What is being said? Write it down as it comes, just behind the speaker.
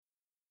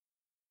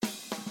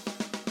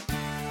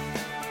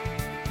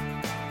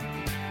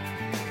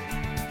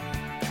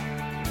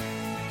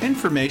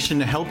Information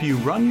to help you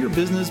run your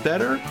business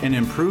better and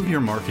improve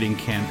your marketing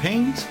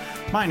campaigns.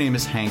 My name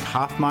is Hank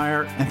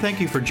Hoffmeyer, and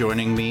thank you for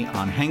joining me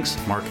on Hank's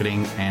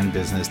Marketing and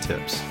Business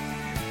Tips.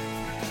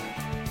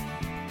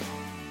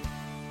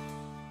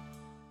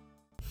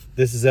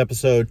 This is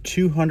episode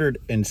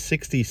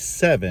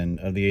 267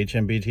 of the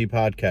HMBT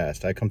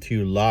podcast. I come to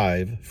you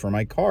live from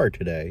my car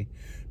today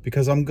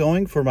because I'm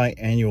going for my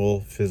annual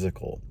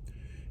physical.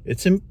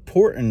 It's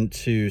important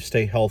to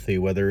stay healthy,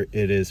 whether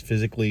it is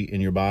physically in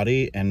your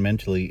body and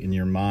mentally in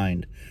your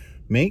mind.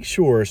 Make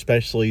sure,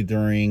 especially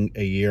during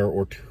a year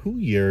or 2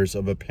 years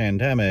of a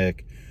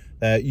pandemic,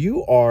 that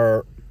you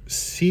are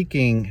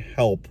seeking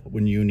help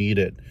when you need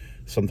it.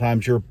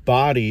 Sometimes your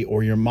body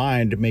or your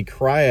mind may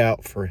cry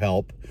out for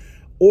help,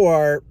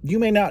 or you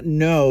may not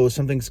know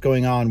something's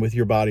going on with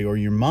your body or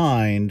your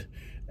mind,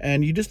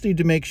 and you just need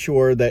to make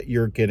sure that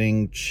you're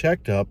getting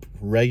checked up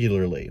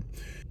regularly.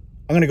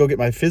 I'm going to go get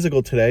my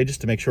physical today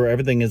just to make sure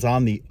everything is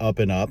on the up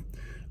and up.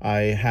 I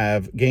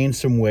have gained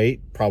some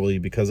weight, probably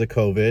because of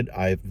COVID.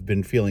 I've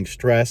been feeling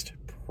stressed,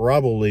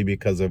 probably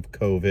because of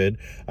COVID.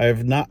 I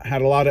have not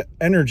had a lot of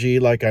energy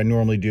like I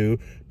normally do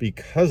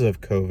because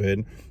of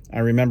COVID. I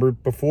remember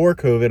before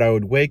COVID, I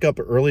would wake up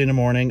early in the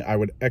morning, I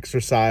would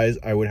exercise,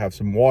 I would have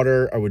some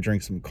water, I would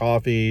drink some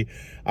coffee,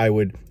 I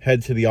would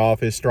head to the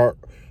office, start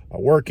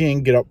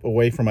working, get up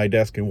away from my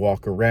desk and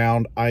walk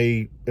around.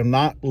 I am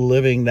not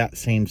living that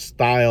same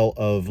style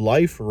of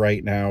life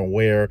right now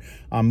where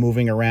I'm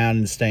moving around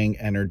and staying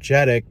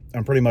energetic.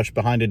 I'm pretty much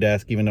behind a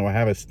desk, even though I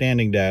have a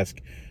standing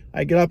desk.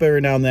 I get up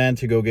every now and then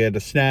to go get a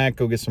snack,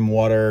 go get some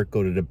water,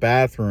 go to the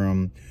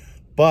bathroom.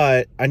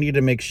 But I need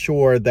to make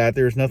sure that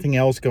there's nothing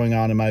else going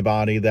on in my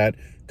body that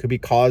could be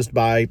caused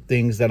by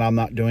things that I'm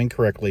not doing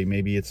correctly.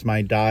 Maybe it's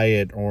my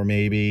diet, or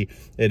maybe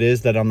it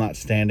is that I'm not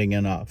standing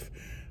enough.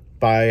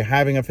 By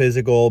having a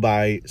physical,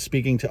 by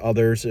speaking to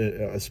others,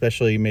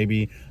 especially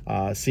maybe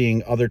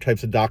seeing other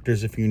types of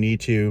doctors if you need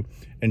to,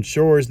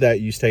 ensures that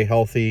you stay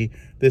healthy.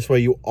 This way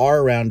you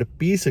are around to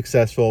be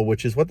successful,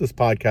 which is what this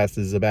podcast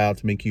is about,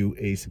 to make you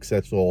a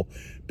successful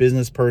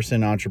business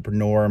person,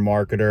 entrepreneur,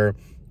 marketer.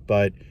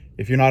 But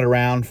if you're not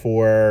around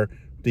for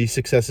the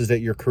successes that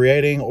you're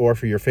creating or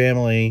for your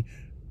family,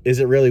 is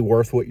it really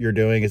worth what you're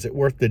doing? Is it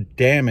worth the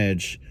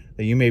damage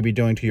that you may be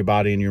doing to your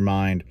body and your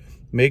mind?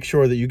 Make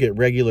sure that you get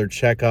regular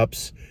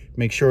checkups.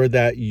 Make sure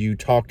that you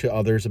talk to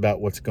others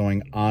about what's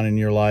going on in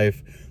your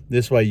life.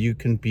 This way you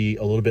can be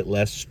a little bit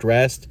less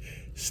stressed,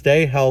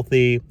 stay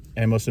healthy,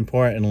 and most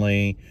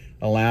importantly,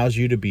 allows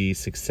you to be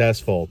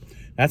successful.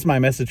 That's my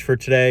message for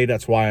today.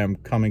 That's why I'm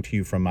coming to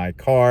you from my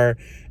car.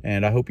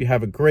 And I hope you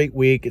have a great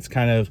week. It's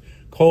kind of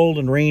cold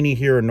and rainy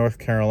here in North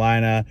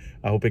Carolina.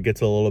 I hope it gets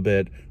a little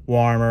bit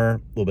warmer,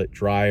 a little bit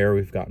drier.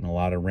 We've gotten a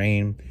lot of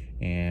rain.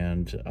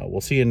 And we'll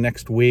see you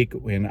next week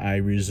when I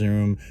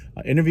resume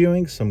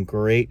interviewing some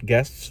great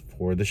guests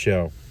for the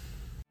show.